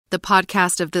The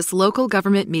podcast of this local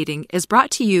government meeting is brought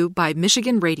to you by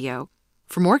Michigan Radio.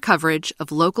 For more coverage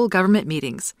of local government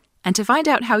meetings and to find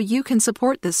out how you can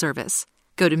support this service,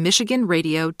 go to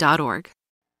michiganradio.org.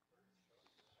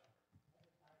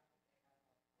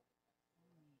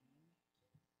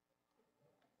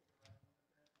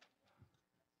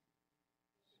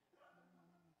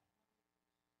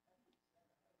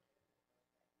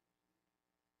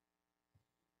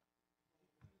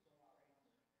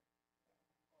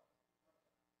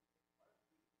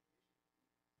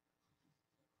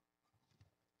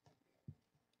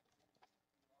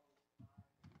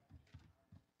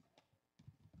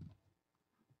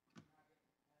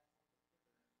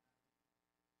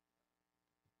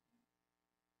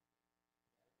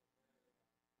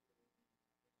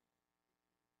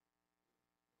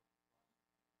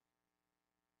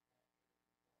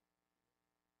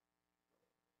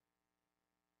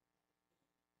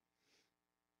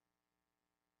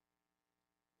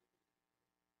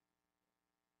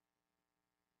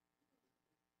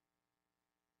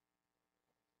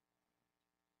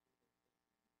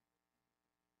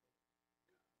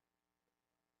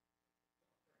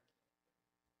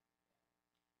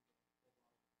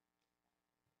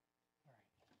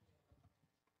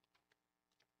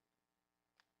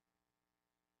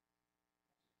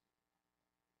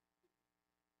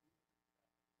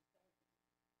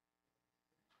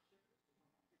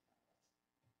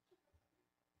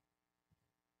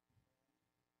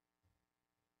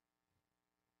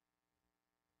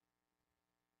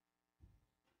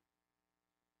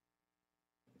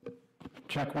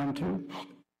 Check 1, 2.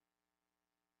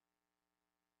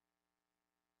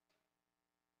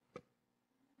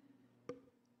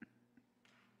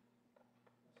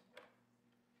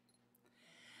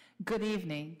 Good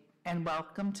evening and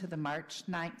welcome to the March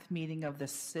 9th meeting of the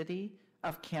City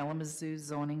of Kalamazoo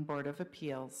Zoning Board of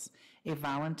Appeals, a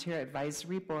volunteer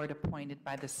advisory board appointed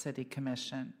by the City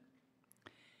Commission.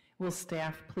 Will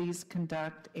staff please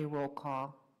conduct a roll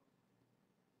call?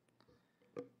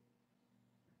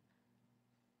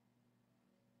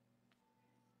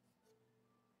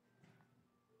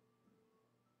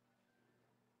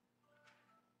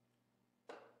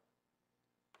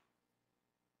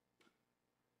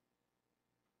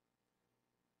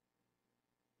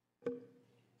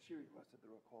 She requested the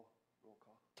roll call.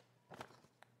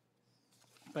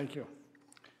 Thank you.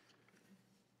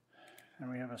 And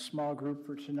we have a small group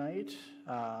for tonight.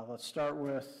 Let's start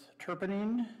with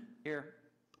Turpinning. Here.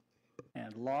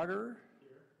 And Lager.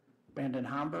 Here. Vanden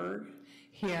Hamburg.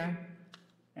 Here.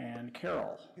 And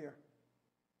Carroll. Here.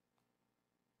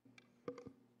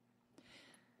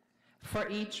 For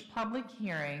each public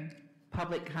hearing,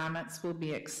 public comments will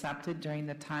be accepted during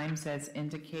the times as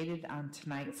indicated on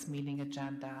tonight's meeting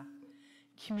agenda.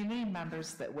 Community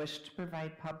members that wish to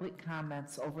provide public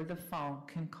comments over the phone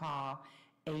can call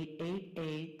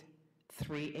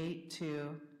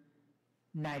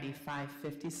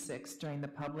 888-382-9556 during the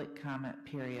public comment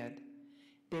period.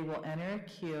 They will enter a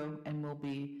queue and will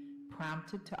be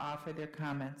prompted to offer their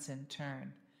comments in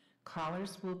turn.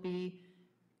 Callers will be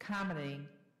commenting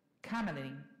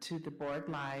to the board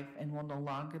live and will no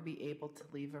longer be able to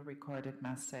leave a recorded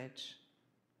message.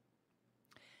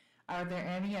 Are there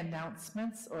any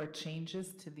announcements or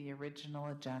changes to the original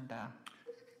agenda?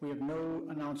 We have no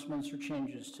announcements or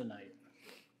changes tonight.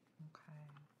 Okay.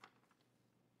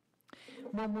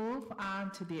 We'll move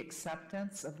on to the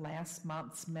acceptance of last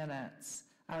month's minutes.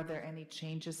 Are there any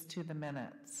changes to the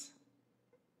minutes?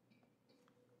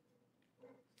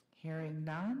 Hearing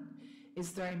none.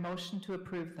 Is there a motion to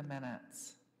approve the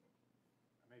minutes?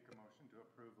 I make a motion to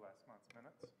approve last month's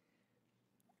minutes.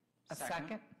 A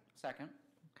second? Second.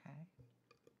 Okay.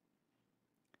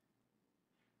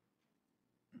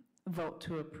 Vote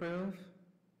to approve.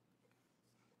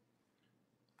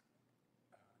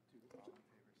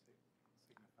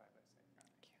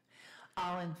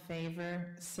 All in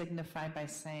favor signify by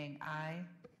saying aye.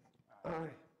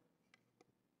 Aye.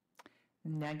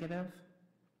 Negative.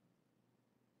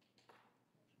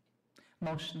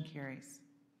 Motion carries.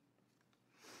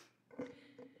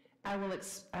 I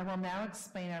will now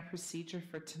explain our procedure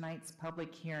for tonight's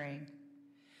public hearing.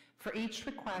 For each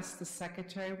request, the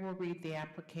secretary will read the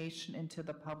application into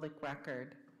the public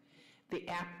record. The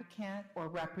applicant or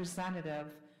representative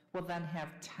will then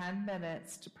have 10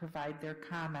 minutes to provide their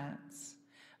comments.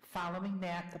 Following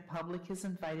that, the public is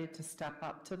invited to step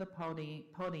up to the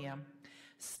podium,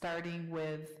 starting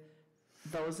with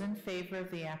those in favor of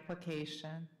the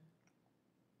application.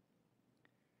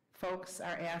 Folks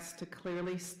are asked to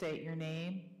clearly state your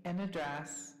name and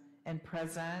address and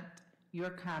present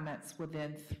your comments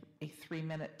within a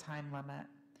 3-minute time limit.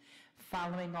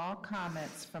 Following all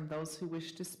comments from those who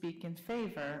wish to speak in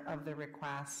favor of the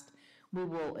request, we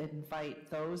will invite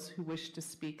those who wish to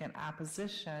speak in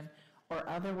opposition or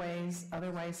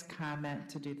otherwise comment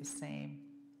to do the same.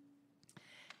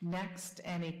 Next,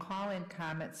 any call-in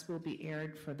comments will be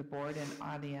aired for the board and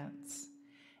audience.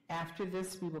 After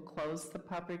this, we will close the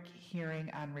public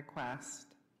hearing on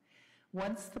request.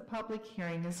 Once the public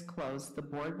hearing is closed, the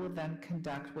board will then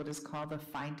conduct what is called a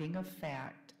finding of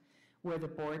fact, where the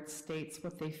board states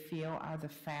what they feel are the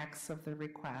facts of the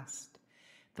request.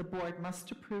 The board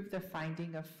must approve the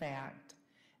finding of fact.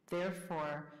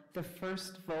 Therefore, the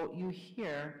first vote you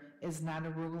hear is not a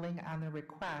ruling on the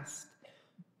request,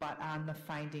 but on the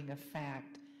finding of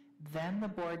fact. Then the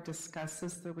board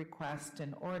discusses the request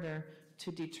in order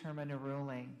to determine a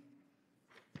ruling.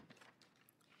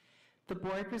 The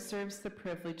board reserves the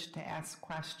privilege to ask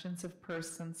questions of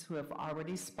persons who have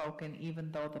already spoken,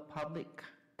 even though the public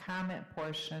comment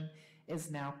portion is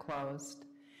now closed.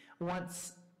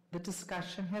 Once the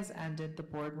discussion has ended, the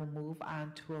board will move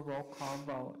on to a roll call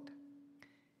vote.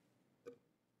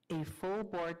 A full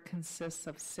board consists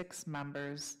of 6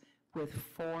 members with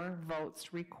 4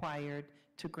 votes required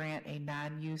to grant a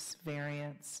non-use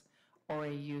variance or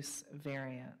a use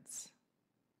variance.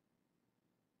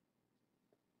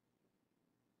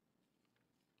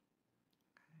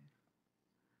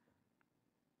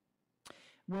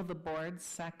 Will the board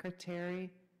secretary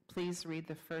please read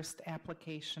the first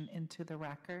application into the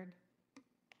record?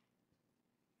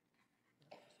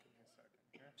 Just give me a second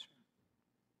here.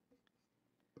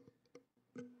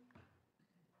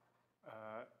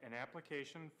 An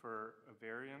application for a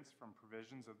variance from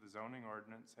provisions of the zoning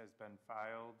ordinance has been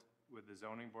filed with the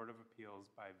Zoning Board of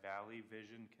Appeals by Valley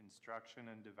Vision Construction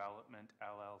and Development,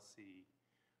 LLC,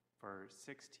 for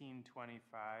 1625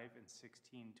 and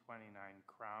 1629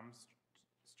 Crom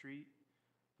Street,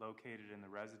 located in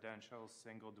the residential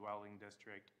single-dwelling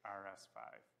district,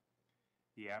 RS5.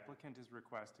 The applicant is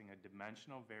requesting a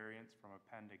dimensional variance from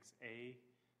Appendix A,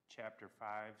 Chapter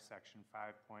 5, Section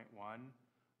 5.1,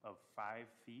 of 5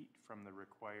 feet from the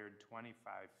required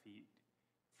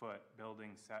 25-foot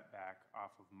building setback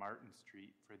off of Martin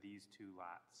Street for these 2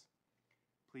 lots.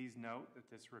 Please note that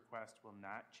this request will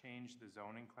not change the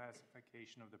zoning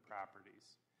classification of the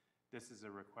properties. This is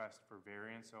a request for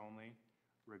variance only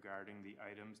regarding the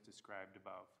items described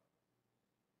above.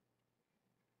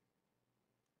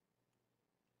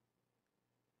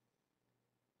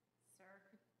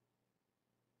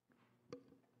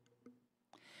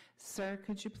 Sir,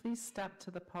 could you please step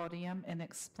to the podium and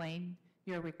explain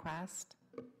your request?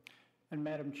 And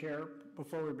Madam Chair,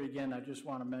 before we begin, I just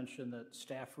want to mention that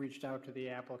staff reached out to the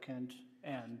applicant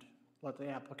and let the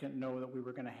applicant know that we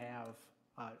were going to have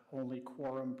only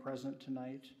quorum present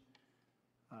tonight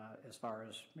as far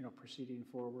as, proceeding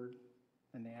forward,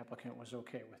 and the applicant was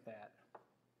okay with that.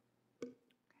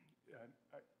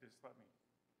 Just let me,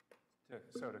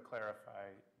 to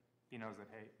clarify, he knows that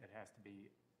it has to be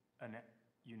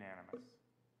unanimous.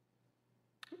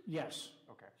 Yes.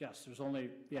 Okay. Yes, there's only,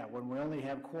 when we only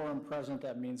have quorum present,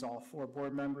 that means all 4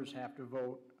 board members have to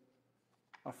vote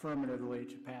affirmatively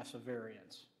to pass a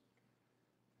variance.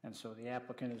 And so the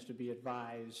applicant is to be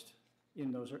advised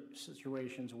in those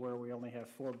situations where we only have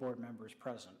 4 board members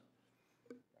present.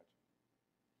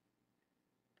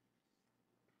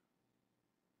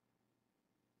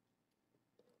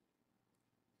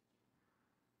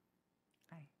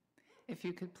 Hi. If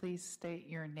you could please state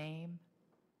your name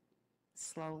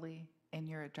slowly and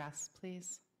your address,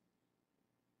 please.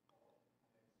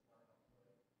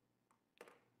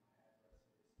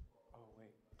 Oh,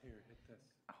 wait, here, hit this.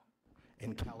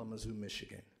 In Kalamazoo,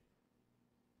 Michigan.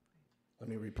 Let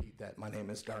me repeat that. My name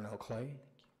is Darnell Clay.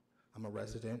 I'm a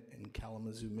resident in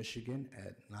Kalamazoo, Michigan,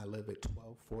 and I live at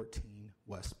 1214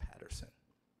 West Patterson.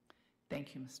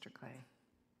 Thank you, Mr. Clay.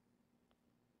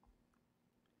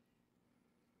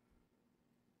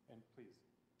 And please,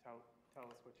 tell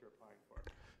us what you're applying for.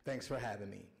 Thanks for having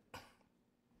me.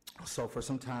 So for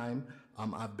some time,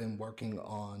 I've been working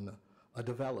on a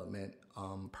development,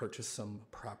 purchased some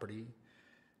property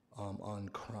on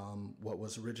Crom, what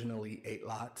was originally 8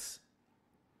 lots.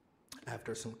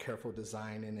 After some careful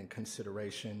designing and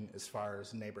consideration as far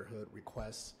as neighborhood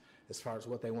requests, as far as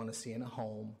what they want to see in a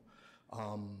home,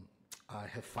 I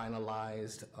have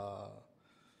finalized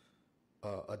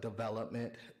a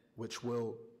development which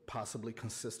will possibly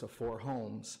consist of 4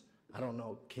 homes. I don't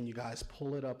know, can you guys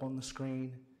pull it up on the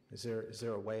screen? Is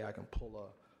there a way I can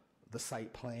pull the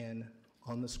site plan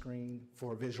on the screen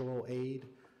for visual aid?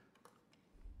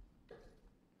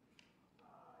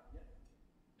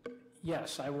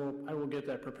 Yes, I will get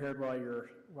that prepared while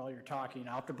you're while you're talking.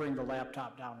 I'll have to bring the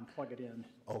laptop down and plug it in.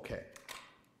 Okay.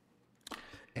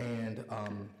 And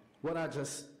what I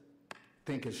just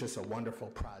think is just a wonderful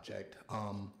project.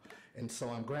 And so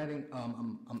I'm granting,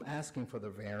 I'm asking for the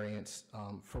variance,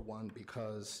 for one,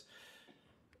 because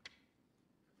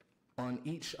on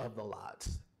each of the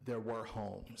lots, there were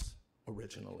homes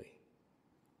originally.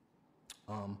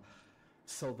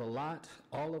 So the lot,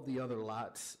 all of the other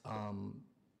lots,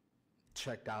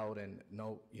 checked out, and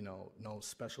no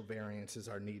special variances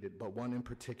are needed, but one in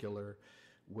particular,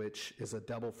 which is a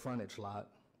double frontage lot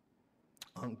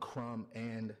on Crum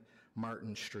and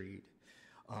Martin Street.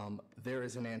 There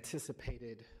is an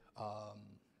anticipated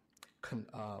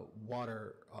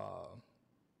water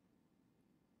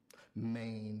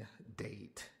main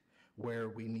date where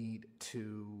we need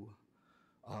to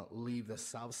leave the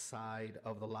south side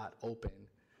of the lot open,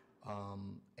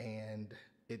 and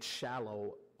it's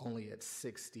shallow, only at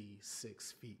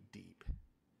 66 feet deep.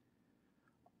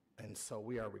 And so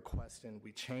we are requesting,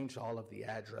 we changed all of the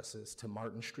addresses to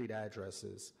Martin Street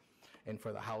addresses, and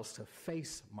for the house to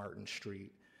face Martin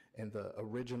Street, and the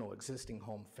original existing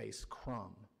home face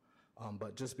Crum.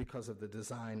 But just because of the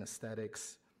design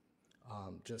aesthetics,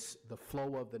 just the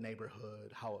flow of the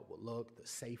neighborhood, how it would look, the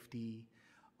safety,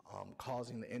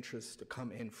 causing the interest to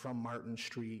come in from Martin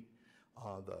Street,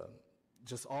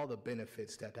 just all the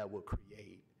benefits that would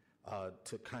create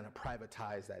to kind of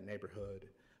privatize that neighborhood,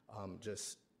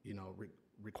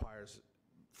 requires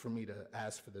for me to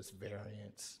ask for this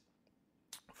variance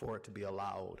for it to be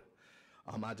allowed.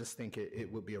 I just think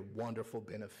it would be a wonderful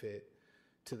benefit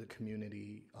to the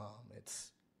community.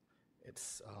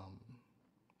 It's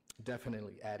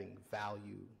definitely adding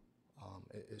value.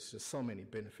 It's just so many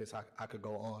benefits. I could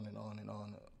go on and on and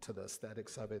on to the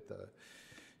aesthetics of it,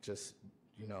 just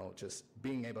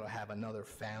being able to have another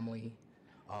family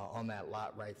on that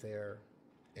lot right there.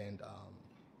 And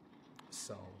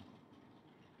so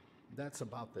that's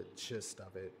about the gist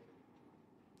of it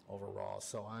overall.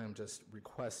 So I am just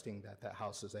requesting that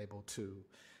house is able to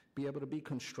be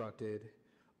constructed,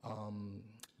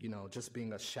 just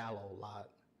being a shallow lot.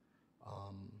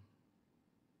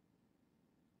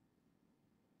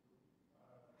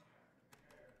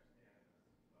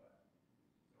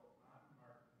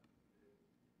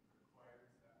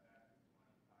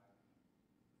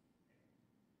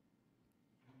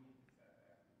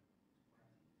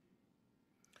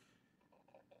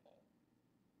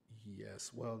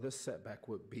 Yes, well, this setback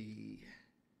would be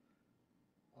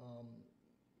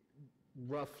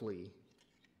roughly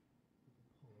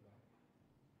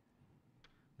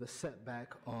the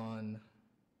setback on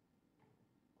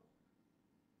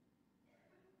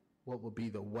what would be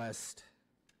the west.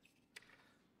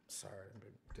 Sorry,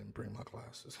 I didn't bring my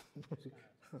glasses. Sneak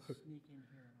in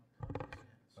here and I'll plug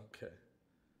this in. Okay.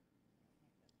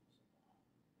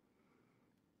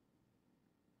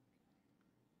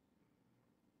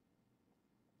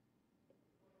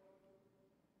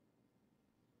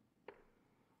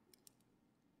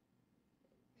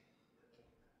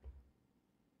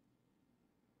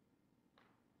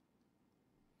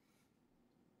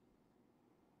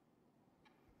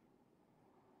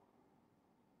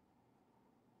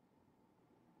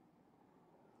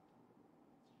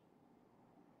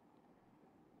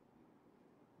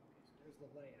 There's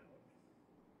the layout.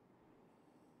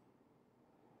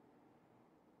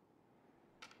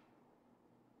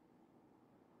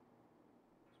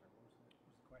 Sorry, what was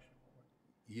the question?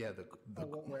 Yeah,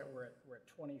 We're at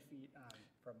 20 feet on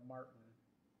from Martin,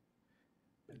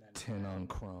 and then 10 on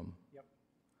Crum. Yep.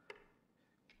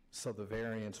 So the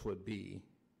variance would be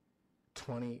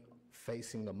 20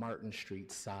 facing the Martin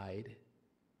Street side,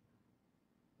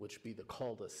 which would be the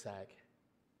cul-de-sac,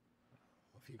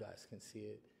 if you guys can see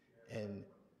it. And,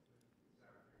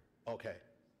 okay,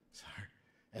 sorry.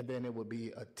 And then it would be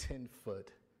a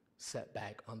 10-foot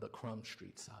setback on the Crum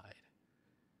Street side.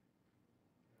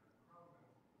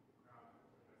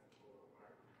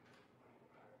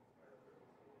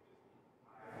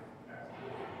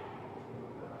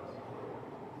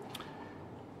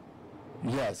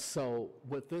 Yes, so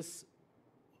with this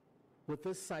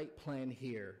site plan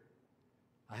here,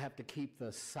 I have to keep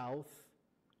the south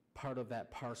part of that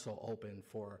parcel open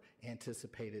for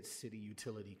anticipated city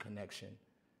utility connection.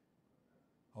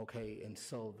 Okay, and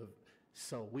so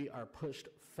we are pushed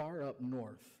far up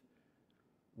north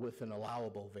with an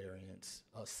allowable variance,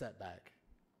 a setback,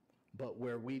 but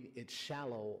where it's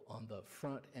shallow on the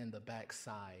front and the back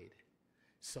side.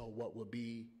 So what would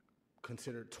be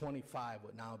considered 25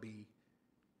 would now be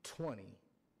 20,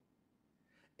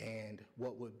 and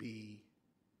what would be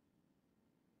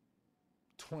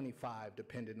 25,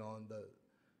 depending on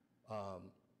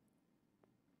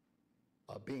the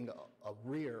being a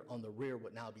rear, on the rear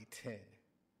would now be 10.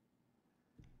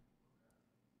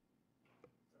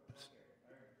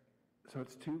 So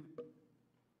it's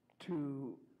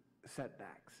two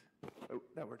setbacks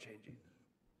that we're changing,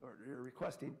 or you're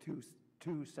requesting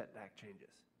two setback changes,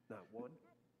 not one?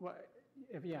 Well,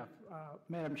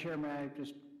 Madam Chair, may I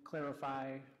just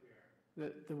clarify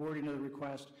the wording of the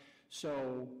request?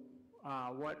 So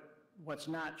what's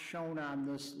not shown on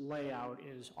this layout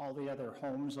is all the other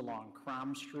homes along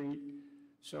Crom Street.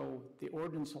 So the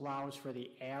ordinance allows for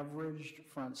the averaged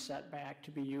front setback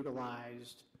to be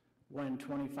utilized when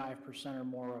 25% or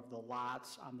more of the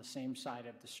lots on the same side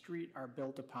of the street are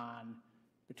built upon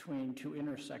between two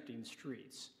intersecting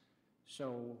streets.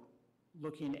 So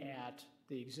looking at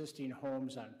the existing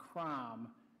homes on Crom,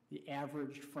 the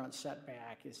average front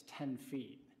setback is 10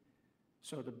 feet.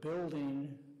 So the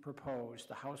building proposed,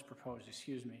 the house proposed,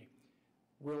 excuse me,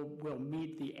 will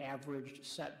meet the averaged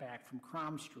setback from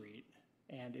Crom Street,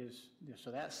 and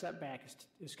so that setback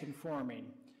is conforming.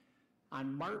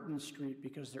 On Martin Street,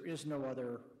 because there is no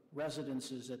other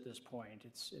residences at this point,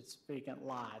 it's vacant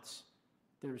lots,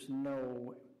 there's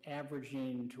no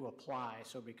averaging to apply.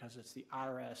 So because it's the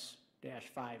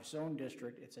RS-5 zone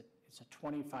district, it's a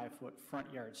 25-foot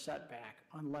front yard setback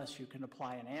unless you can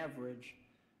apply an average.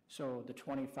 So the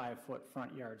 25-foot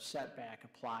front yard setback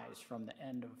applies from the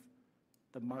end of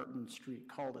the Martin Street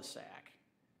cul-de-sac.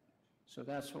 So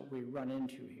that's what we run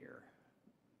into here.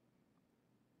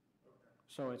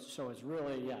 So it's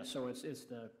really, yeah, so it's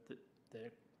the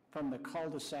from the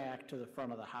cul-de-sac to the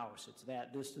front of the house, it's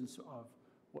that distance of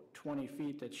 20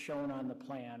 feet that's shown on the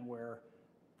plan, where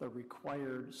the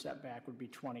required setback would be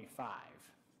 25.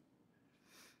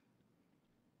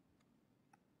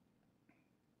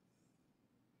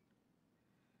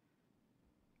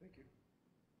 Thank you.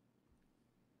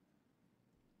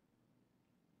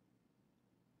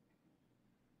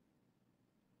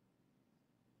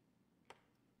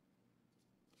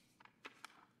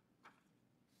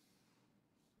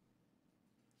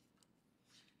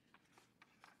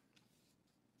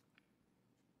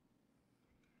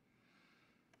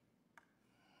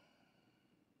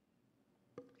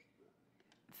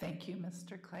 Thank you,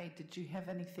 Mr. Clay. Did you have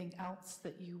anything else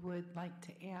that you would like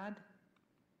to add?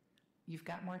 You've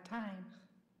got more time.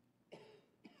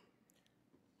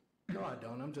 No, I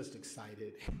don't. I'm just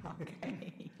excited.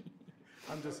 Okay.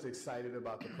 I'm just excited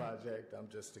about the project. I'm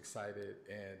just excited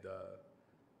and,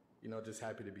 just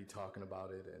happy to be talking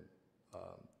about it. And,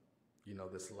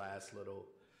 this last little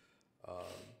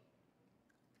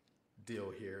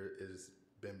deal here has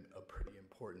been a pretty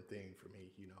important thing for me,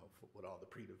 with all the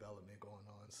pre-development going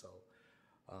on. So,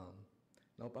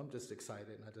 nope, I'm just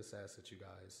excited. And I just ask that you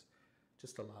guys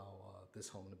just allow this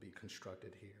home to be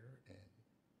constructed here. And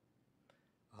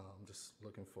I'm just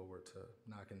looking forward to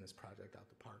knocking this project out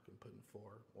the park and putting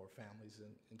four more families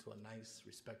into a nice,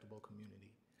 respectable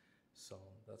community. So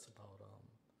that's about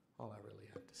all I really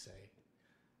have to say.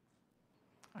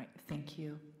 All right, thank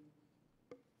you.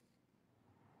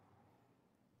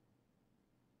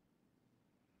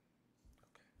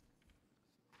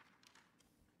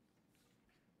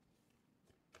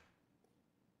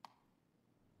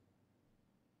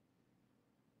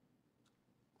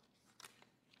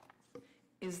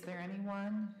 Is there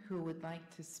anyone who would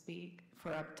like to speak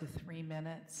for up to 3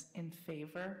 minutes in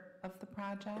favor of the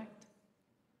project?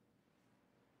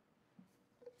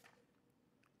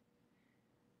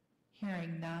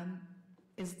 Hearing none,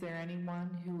 is there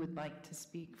anyone who would like to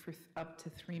speak for up to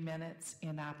 3 minutes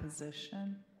in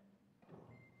opposition?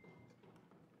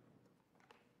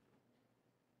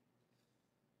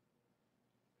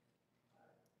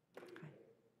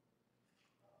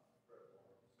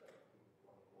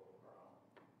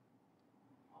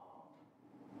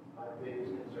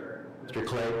 Mr.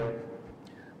 Clay,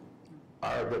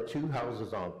 are the two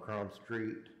houses on Crom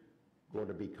Street going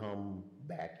to become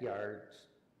backyards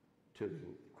to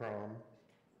Crom?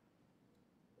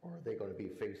 Or are they going to be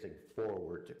facing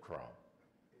forward to Crom?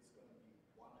 It's going to be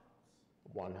one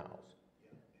house. One house.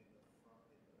 Yeah, in the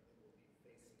front, it will be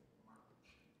facing Martin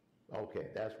Street. Okay,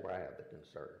 that's where I have the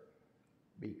concern.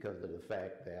 Because of the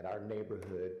fact that our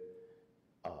neighborhood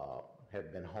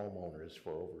have been homeowners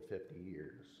for over 50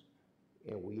 years.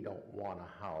 And we don't want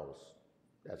a house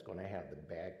that's going to have the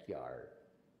backyard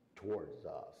towards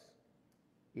us.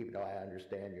 Even though I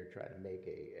understand you're trying to make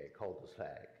a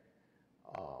cul-de-sac,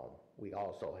 we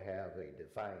also have a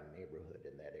defined neighborhood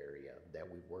in that area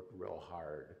that we've worked real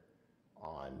hard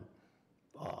on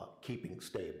keeping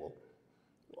stable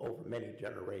over many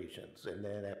generations. And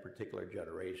then that particular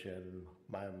generation,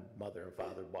 my mother and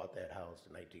father bought that house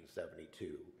in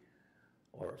 1972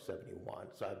 or 71.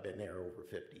 So I've been there over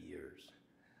 50 years.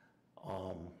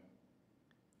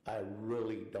 I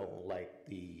really don't like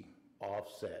the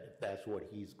offset. If that's what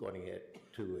he's going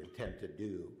to intend to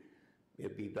do,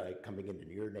 it'd be like coming into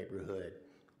your neighborhood,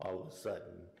 all of a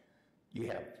sudden, you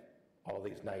have all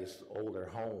these nice older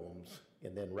homes,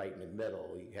 and then right in the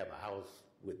middle, you have a house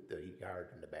with the yard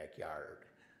in the backyard.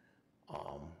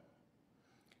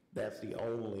 That's the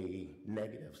only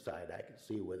negative side I can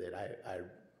see with it. I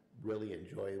really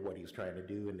enjoy what he's trying to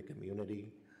do in the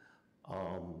community.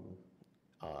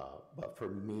 But for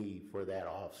me, for that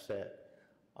offset,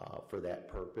 for that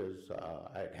purpose,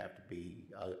 I'd have to be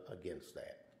against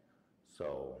that.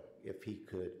 So if he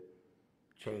could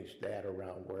change that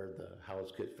around where the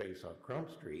house could face on Crum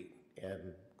Street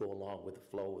and go along with the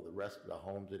flow of the rest of the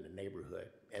homes in the neighborhood,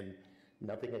 and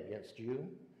nothing against you.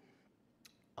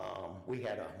 We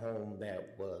had a home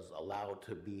that was allowed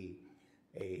to be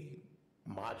a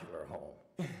modular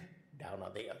home down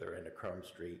on the other end of Crum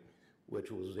Street,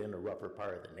 which was in the rougher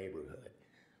part of the neighborhood.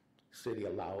 City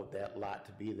allowed that lot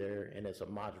to be there, and it's a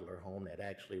modular home that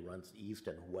actually runs east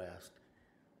and west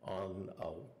on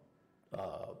a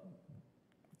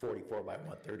 44 by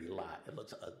 130 lot. It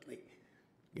looks ugly,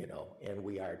 you know, and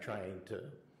we are trying to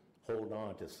hold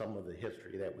on to some of the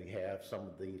history that we have, some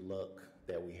of the look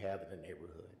that we have in the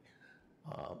neighborhood.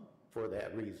 For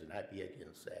that reason, I'd be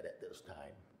against that at this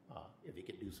time. If you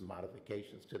could do some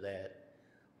modifications to that,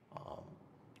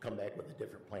 come back with a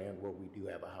different plan where we do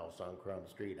have a house on Crum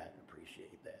Street, I'd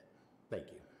appreciate that. Thank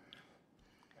you.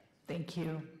 Thank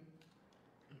you.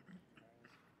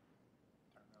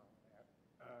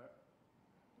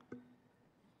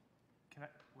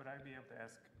 Would I be able to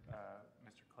ask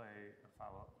Mr. Clay a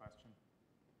follow-up question?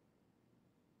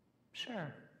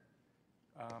 Sure.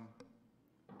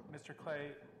 Mr.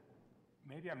 Clay,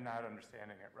 maybe I'm not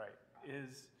understanding it right.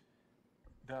 Is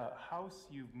the house,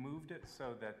 you've moved it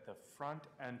so that the front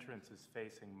entrance is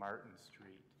facing Martin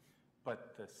Street,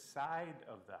 but the side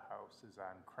of the house is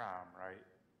on Crom, right?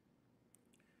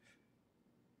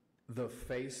 The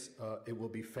face, it will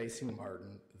be facing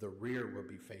Martin, the rear will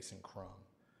be facing Crum.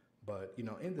 But, you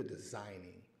know, in the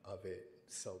designing of it,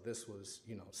 so this was,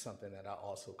 you know, something that I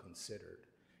also considered,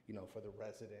 you know, for the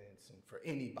residents and for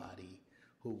anybody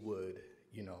who would,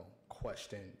 you know,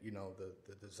 question, you know,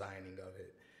 the designing of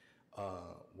it,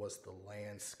 was the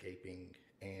landscaping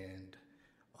and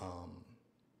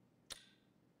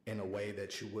in a way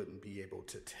that you wouldn't be able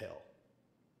to tell.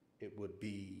 It would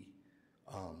be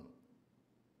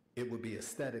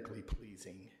aesthetically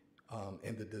pleasing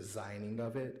in the designing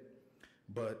of it.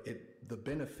 But the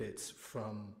benefits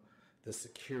from the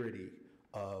security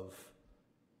of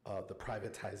the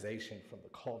privatization from the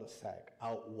cul-de-sac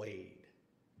outweighed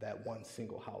that one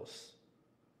single house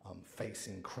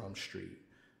facing Crum Street.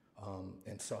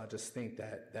 And so I just think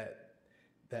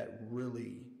that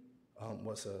really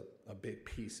was a big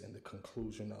piece in the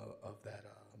conclusion of that,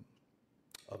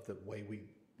 of the way we,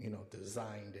 you know,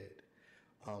 designed it.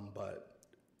 But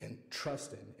and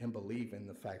trusting and believing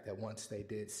the fact that once they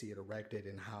did see it erected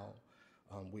and how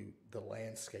the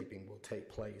landscaping will take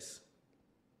place,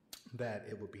 that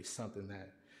it would be something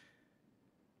that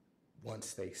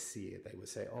once they see it, they would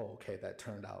say, oh, okay, that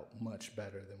turned out much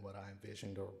better than what I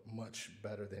envisioned, or much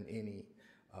better than any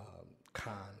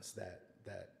cons that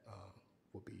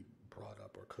would be brought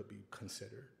up or could be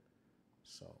considered.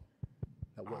 So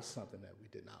that was something that we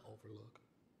did not overlook.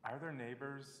 Are there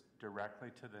neighbors directly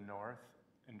to the north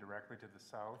and directly to the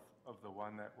south of the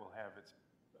one that will have its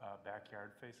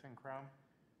backyard facing Crum?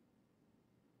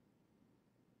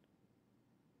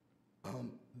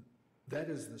 That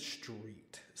is the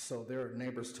street. So there are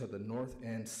neighbors to the north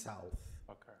and south.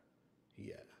 Okay.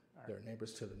 Yeah, there are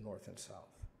neighbors to the north and south.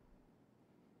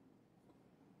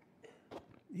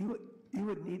 You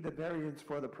would need the variance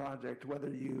for the project, whether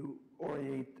you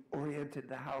oriented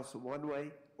the house one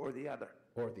way or the other.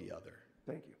 Or the other.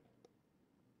 Thank you.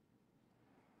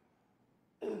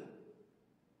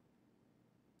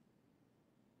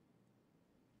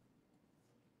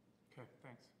 Okay,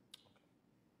 thanks.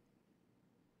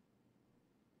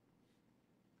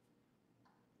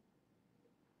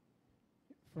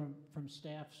 From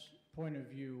staff's point of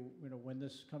view, you know, when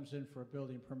this comes in for a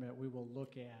building permit, we will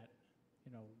look at,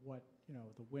 you know, what, you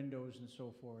know, the windows and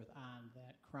so forth on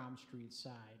that Crom Street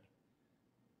side.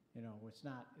 You know,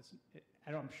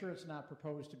 I'm sure it's not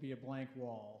proposed to be a blank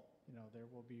wall. You know, there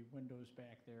will be windows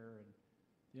back there, and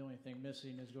the only thing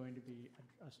missing is going to be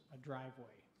a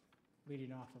driveway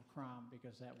leading off of Crom,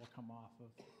 because that will come off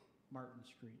of Martin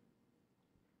Street.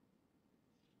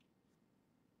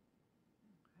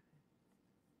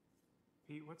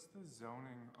 Pete, what's the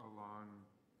zoning along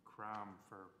Crom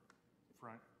for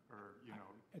front, or, you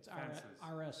know, It's fences?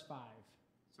 RS5.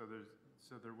 So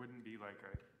there wouldn't be like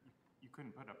you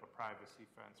couldn't put up a privacy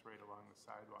fence right along the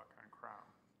sidewalk on Crown?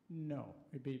 No,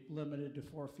 it'd be limited to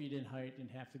 4 feet in height and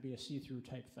have to be a see-through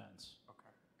type fence.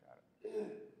 Okay, got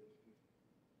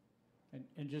it.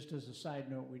 And just as a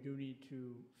side note, we do need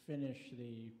to finish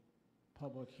the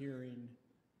public hearing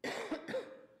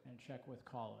and check with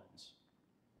Collins.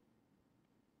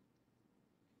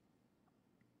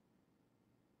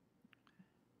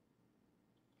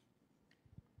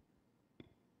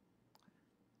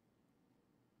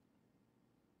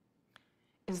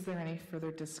 Is there any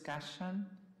further discussion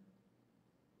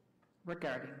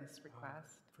regarding this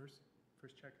request? First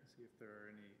check and see if there are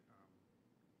any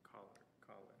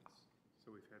call-ins.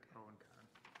 So we've had pro and con.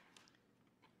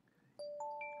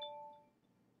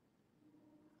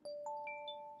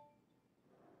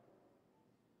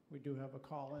 We do have a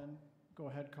call-in. Go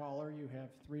ahead, caller, you have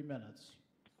 3 minutes.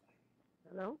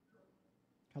 Hello?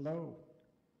 Hello,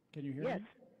 can you hear me?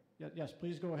 Yes. Yes,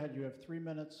 please go ahead. You have 3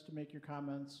 minutes to make your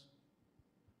comments.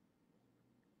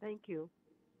 Thank you.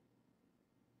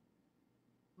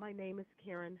 My name is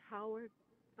Karen Howard.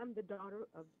 I'm the daughter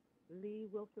of Lee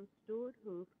Wilson Stewart,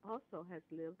 who also has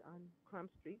lived on Crum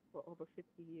Street for over 50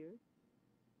 years.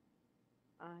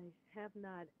 I have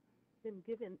not been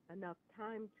given enough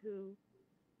time to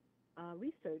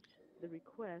research the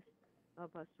request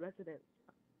of us residents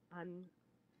on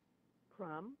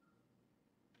Crum.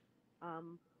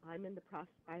 I'm in the process.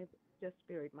 I've just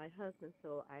buried my husband,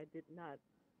 so I did not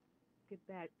get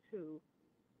back to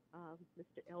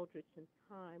Mr. Eldridge in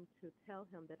time to tell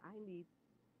him that I need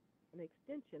an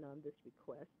extension on this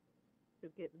request to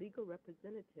get legal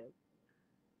representatives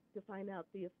to find out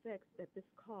the effects that this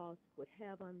cause would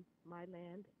have on my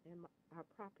land and our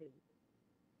property.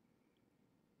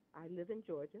 I live in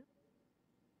Georgia,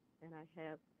 and I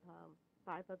have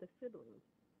 5 other siblings.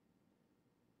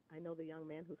 I know the young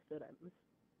man who stood up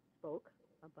spoke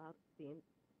about being,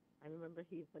 I remember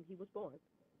when he was born.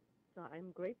 So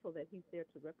I'm grateful that he's there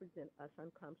to represent us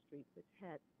on Crum Street, which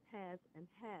has and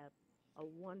have a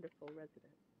wonderful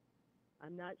residence.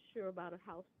 I'm not sure about a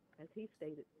house, as he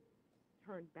stated,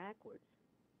 turned backwards.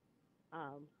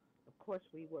 Of course,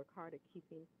 we work hard at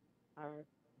keeping our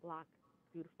block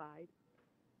beautified,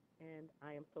 and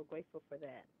I am so grateful for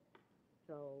that.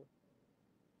 So,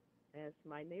 as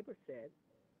my neighbor said,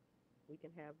 we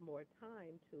can have more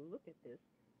time to look at this,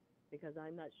 because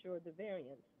I'm not sure of the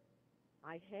variance.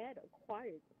 I had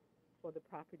acquired for the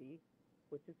property,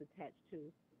 which is attached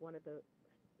to one of the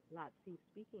lots he's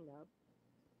speaking of,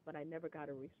 but I never got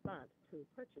a response to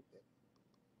purchase it.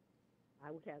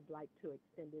 I would have liked to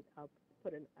extend it up,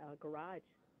 put a garage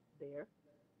there,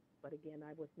 but again,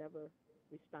 I was never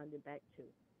responded back to.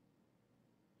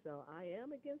 So I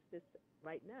am against this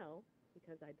right now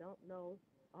because I don't know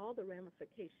all the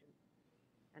ramifications,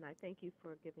 and I thank you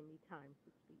for giving me time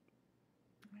to speak.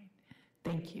 All right.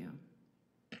 Thank you.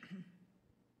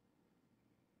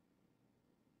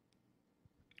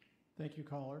 Thank you,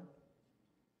 caller.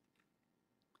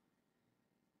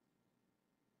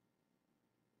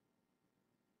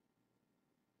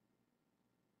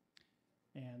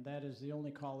 And that is the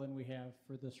only call-in we have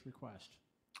for this request.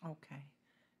 Okay.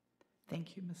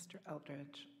 Thank you, Mr.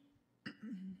 Eldridge.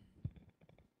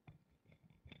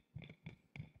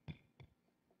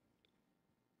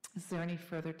 Is there any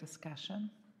further discussion?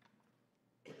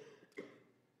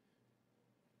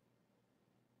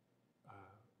 I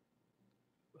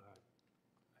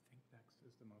think next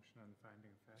is the motion on the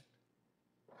finding of fact.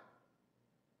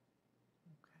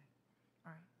 Okay.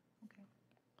 All right. Okay.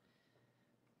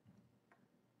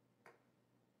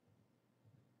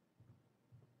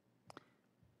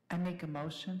 I make a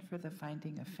motion for the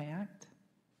finding of fact.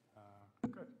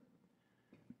 Good.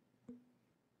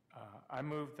 I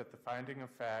move that the finding of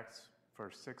facts for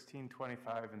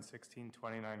 1625 and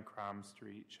 1629 Crom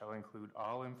Street shall include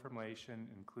all information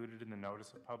included in the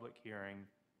notice of public hearing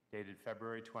dated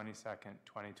February 22nd,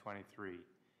 2023,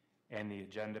 and the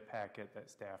agenda packet that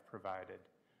staff provided.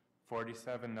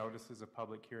 47 notices of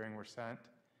public hearing were sent,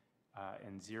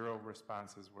 and 0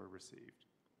 responses were received.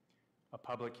 A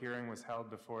public hearing was held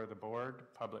before the board.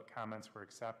 Public comments were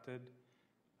accepted,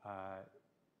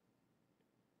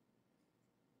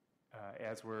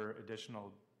 as were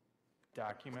additional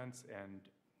documents and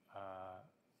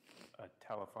a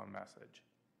telephone message.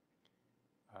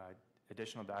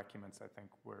 Additional documents, I think,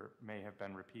 may have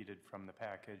been repeated from the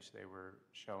package. They were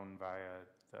shown via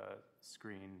the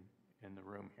screen in the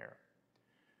room here.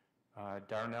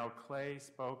 Darnell Clay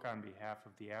spoke on behalf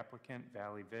of the applicant,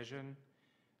 Valley Vision.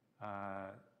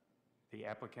 The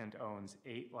applicant owns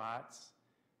 8 lots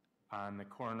on the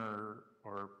corner,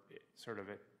 or sort of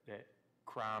at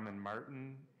Crom and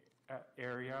Martin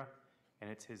area, and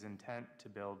it's his intent to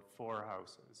build 4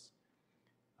 houses.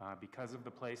 Because of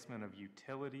the placement of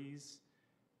utilities,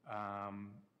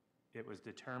 it was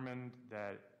determined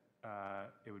that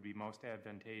it would be most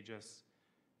advantageous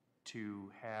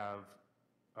to have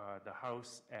the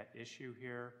house at issue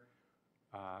here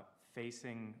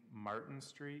facing Martin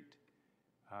Street.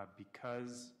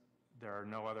 Because there are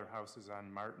no other houses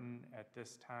on Martin at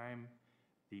this time,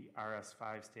 the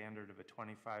RS5 standard of a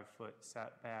 25-foot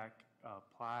setback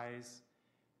applies,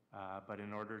 but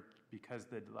in order, because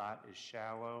the lot is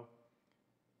shallow,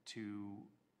 to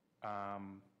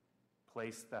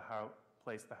place the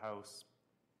house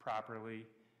properly,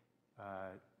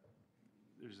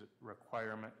 there's a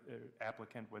requirement,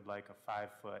 applicant would like a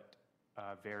 5-foot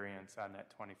variance on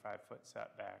that 25-foot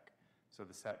setback, so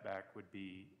the setback would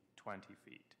be 20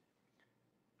 feet.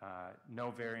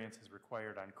 No variance is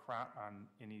required on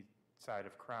any side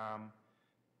of Crom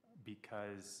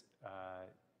because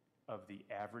of the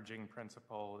averaging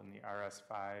principle in the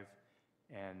RS5,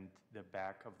 and the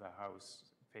back of the house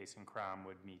facing Crom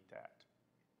would meet that.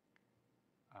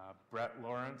 Brett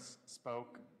Lawrence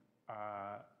spoke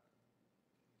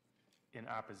in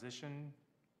opposition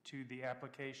to the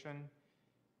application.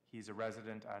 He's a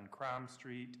resident on Crom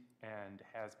Street and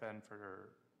has been for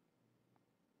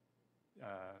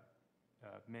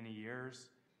many years.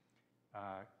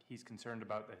 He's concerned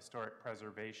about the historic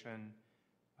preservation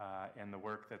and the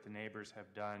work that the neighbors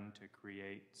have done to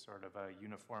create sort of a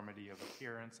uniformity of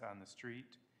appearance on the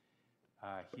street.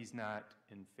 He's not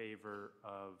in favor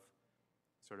of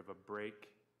sort of a break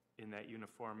in that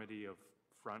uniformity of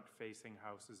front-facing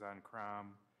houses on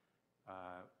Crom,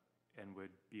 and would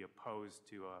be opposed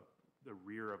to the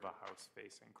rear of a house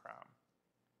facing Crom.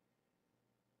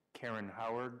 Karen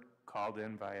Howard called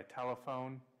in via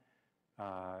telephone.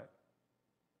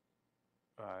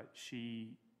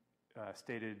 She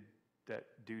stated that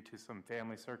due to some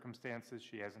family circumstances,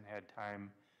 she hasn't had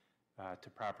time to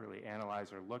properly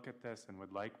analyze or look at this and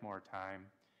would like more time.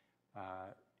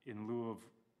 In lieu of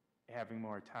having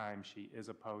more time, she is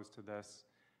opposed to this,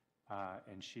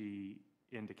 and she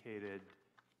indicated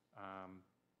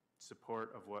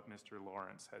support of what Mr.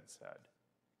 Lawrence had said.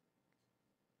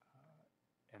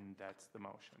 And that's the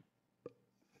motion.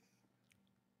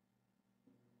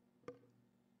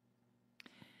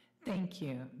 Thank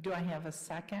you. Do I have a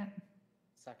second?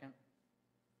 Second.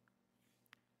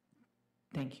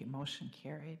 Thank you. Motion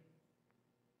carried.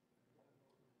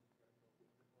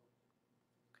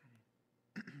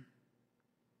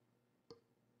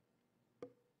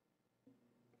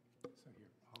 So you're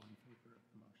all in favor of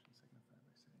the motion, signify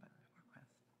by saying aye.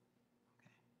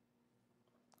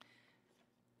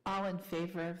 All in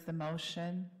favor of the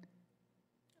motion,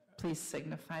 please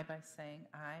signify by saying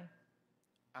aye.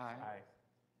 Aye.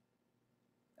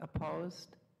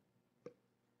 Opposed?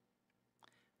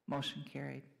 Motion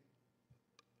carried.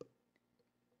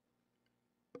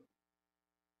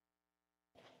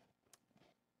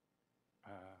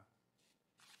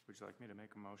 Would you like me to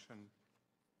make a motion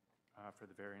for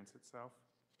the variance itself?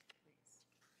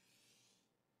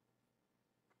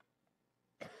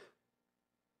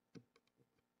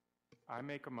 I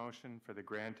make a motion for the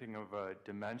granting of a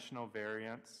dimensional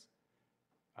variance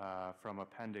from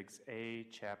Appendix A,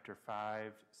 Chapter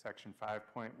 5, Section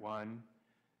 5.1,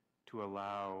 to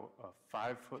allow a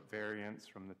 5-foot variance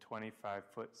from the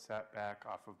 25-foot setback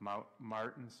off of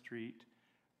Martin Street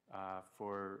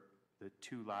for the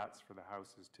 2 lots for the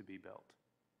houses to be built.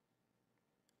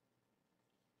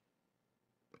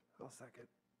 I'll second.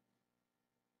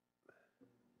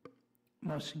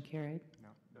 Motion carried. No.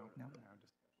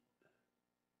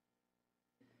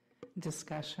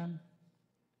 Discussion.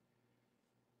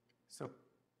 So,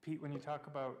 Pete, when you talk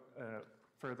about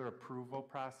further approval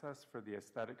process for the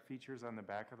aesthetic features on the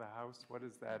back of the house, what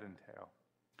does that entail?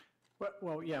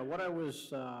 Well, yeah, what I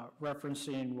was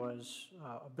referencing was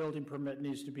a building permit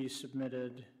needs to be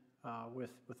submitted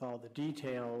with all the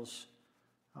details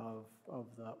of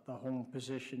the home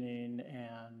positioning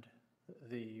and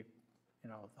the,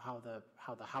 how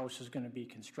the house is going to be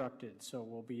constructed. So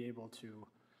we'll be able to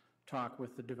talk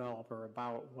with the developer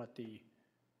about what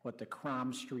the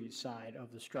Crom Street side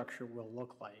of the structure will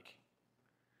look like.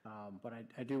 But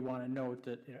I do want to note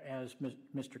that, as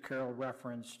Mr. Carroll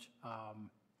referenced,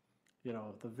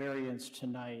 the variance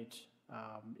tonight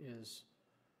is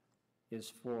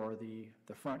for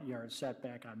the front yard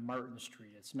setback on Martin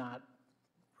Street. It's not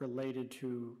related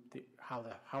to how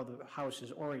the house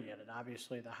is oriented.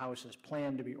 Obviously, the house is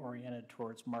planned to be oriented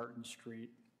towards Martin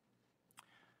Street,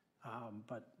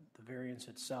 but the variance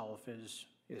itself is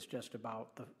just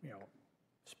about the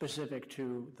specific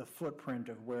to the footprint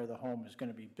of where the home is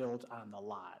going to be built on the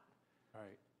lot.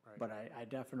 Right, right. But I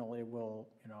definitely will,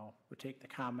 would take the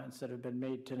comments that have been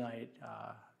made tonight,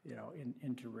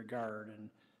 into regard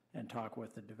and talk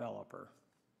with the developer.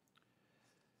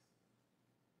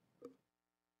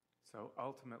 So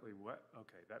ultimately,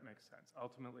 okay, that makes sense.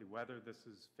 Ultimately, whether this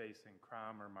is facing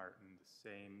Crom or Martin, the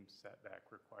same setback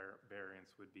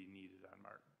variance would be needed on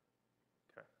Martin.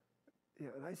 Okay. Yeah,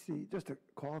 and I see, just to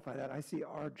qualify that, I see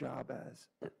our job as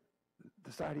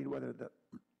deciding whether the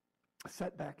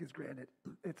setback is granted.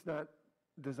 It's not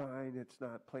design, it's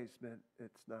not placement,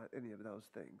 it's not any of those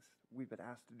things. We've been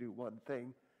asked to do one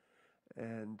thing,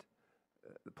 and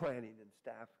the planning and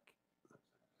staff,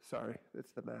 sorry,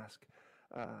 it's the mask.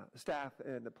 Staff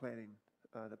and the planning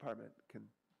department can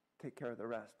take care of the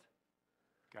rest.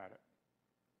 Got it.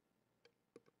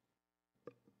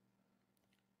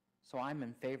 So I'm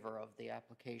in favor of the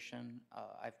application.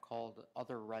 I've called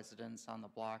other residents on the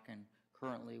block, and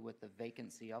currently with the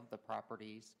vacancy of the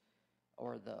properties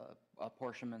or the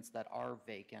apportionments that are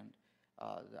vacant,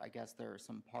 I guess there's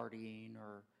some partying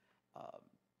or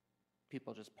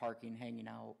people just parking, hanging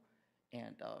out,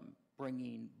 and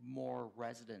bringing more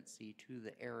residency to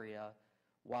the area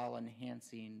while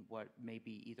enhancing what may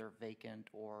be either vacant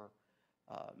or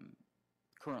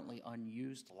currently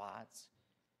unused lots,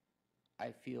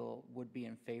 I feel would be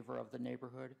in favor of the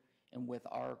neighborhood. And with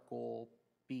our goal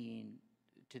being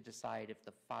to decide if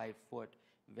the 5-foot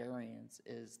variance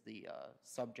is the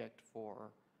subject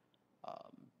for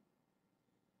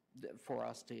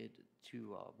us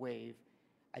to waive,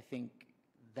 I think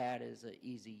that is an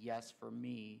easy yes for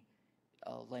me,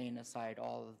 laying aside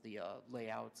all of the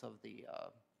layouts of the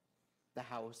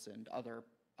house and other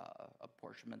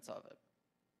apportionments of it.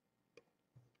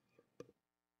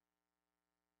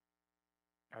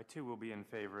 I too will be in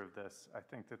favor of this. I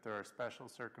think that there are special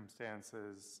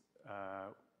circumstances,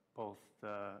 both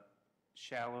the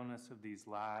shallowness of these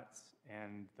lots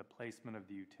and the placement of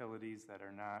the utilities that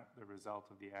are not the result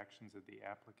of the actions of the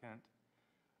applicant.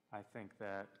 I think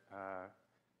that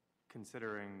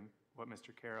considering what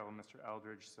Mr. Carroll and Mr.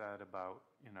 Eldridge said about,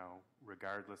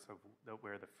 regardless of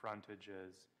where the frontage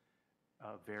is,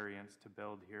 variance to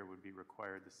build here would be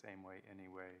required the same way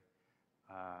anyway.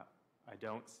 I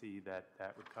don't see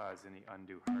that would cause any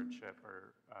undue hardship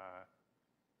or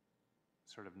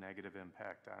sort of negative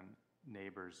impact on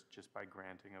neighbors just by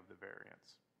granting of the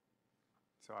variance.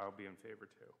 So I'll be in favor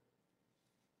too.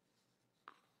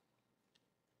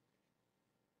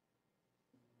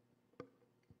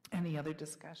 Any other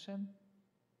discussion?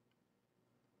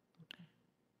 Okay.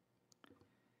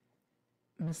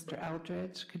 Mr.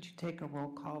 Eldridge, could you take a roll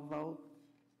call vote?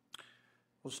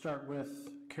 We'll start with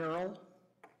Carroll,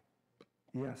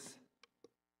 Yes.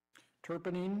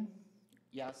 Turpinning,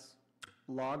 Yes?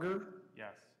 Lager,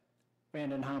 Yes.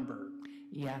 Vanden Hamburg.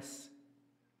 Yes.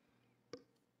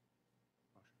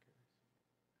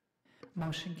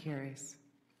 Motion carries. Motion carries.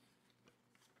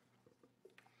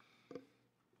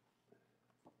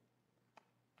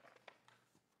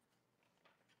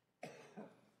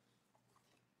 So,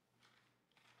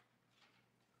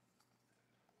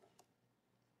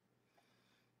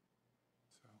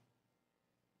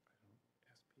 I don't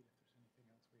ask Pete if there's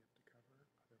anything else we have to cover,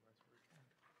 otherwise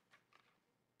we're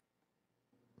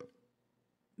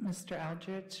adjourned. Mr.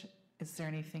 Eldridge, is there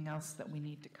anything else that we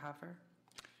need to cover?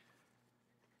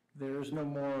 There's no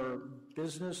more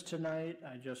business tonight.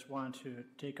 I just want to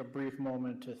take a brief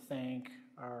moment to thank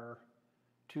our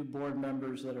two board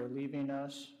members that are leaving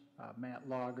us, Matt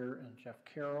Lager and Jeff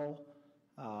Carroll,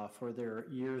 for their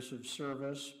years of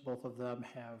service. Both of them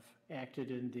have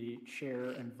acted in the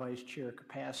chair and vice chair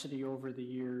capacity over the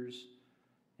years,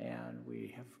 and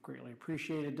we have greatly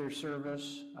appreciated their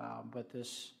service, but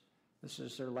this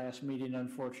is their last meeting,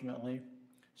 unfortunately.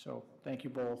 So thank you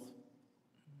both.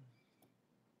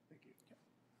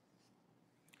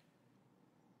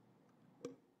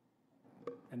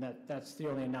 And that's the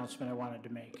only announcement I wanted to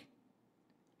make.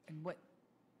 And what?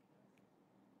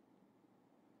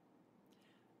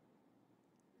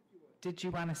 Did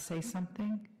you want to say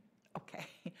something? Okay.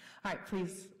 All right,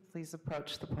 please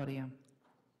approach the podium.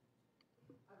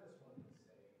 I just wanted to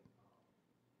say,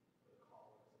 for the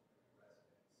callers and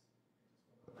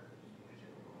the residents,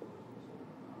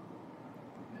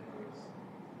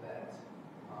 that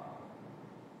I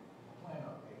plan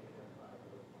on making everybody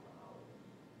really proud.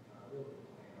 I really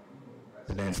plan on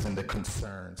residents and the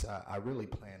concerns. I really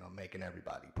plan on making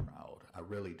everybody proud. I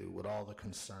really do. With all the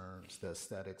concerns, the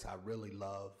aesthetics, I really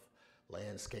love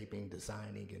landscaping,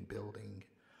 designing, and building.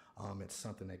 It's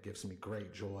something that gives me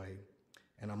great joy.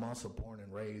 And I'm also born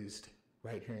and raised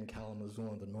right here in Kalamazoo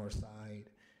on the north side,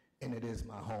 and it is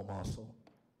my home also.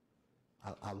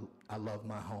 I love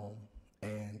my home,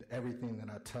 And everything that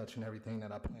I touch and everything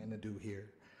that I plan to do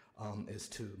here is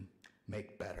to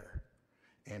make better.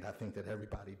 And I think that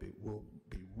everybody will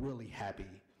be really happy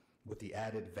with the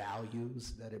added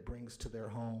values that it brings to their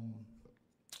home,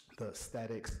 the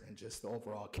aesthetics, and just the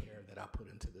overall care that I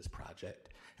put into this project.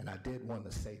 And I did want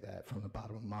to say that from the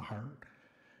bottom of my heart,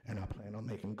 and I plan on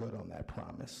making good on that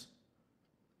promise.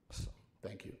 So,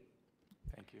 thank you.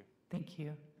 Thank you. Thank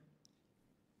you.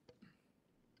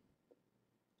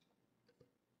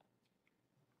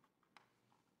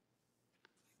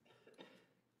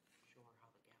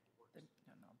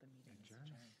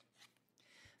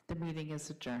 The meeting is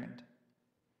adjourned.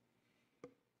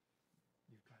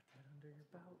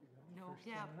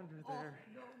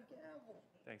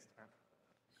 Thanks, Tom.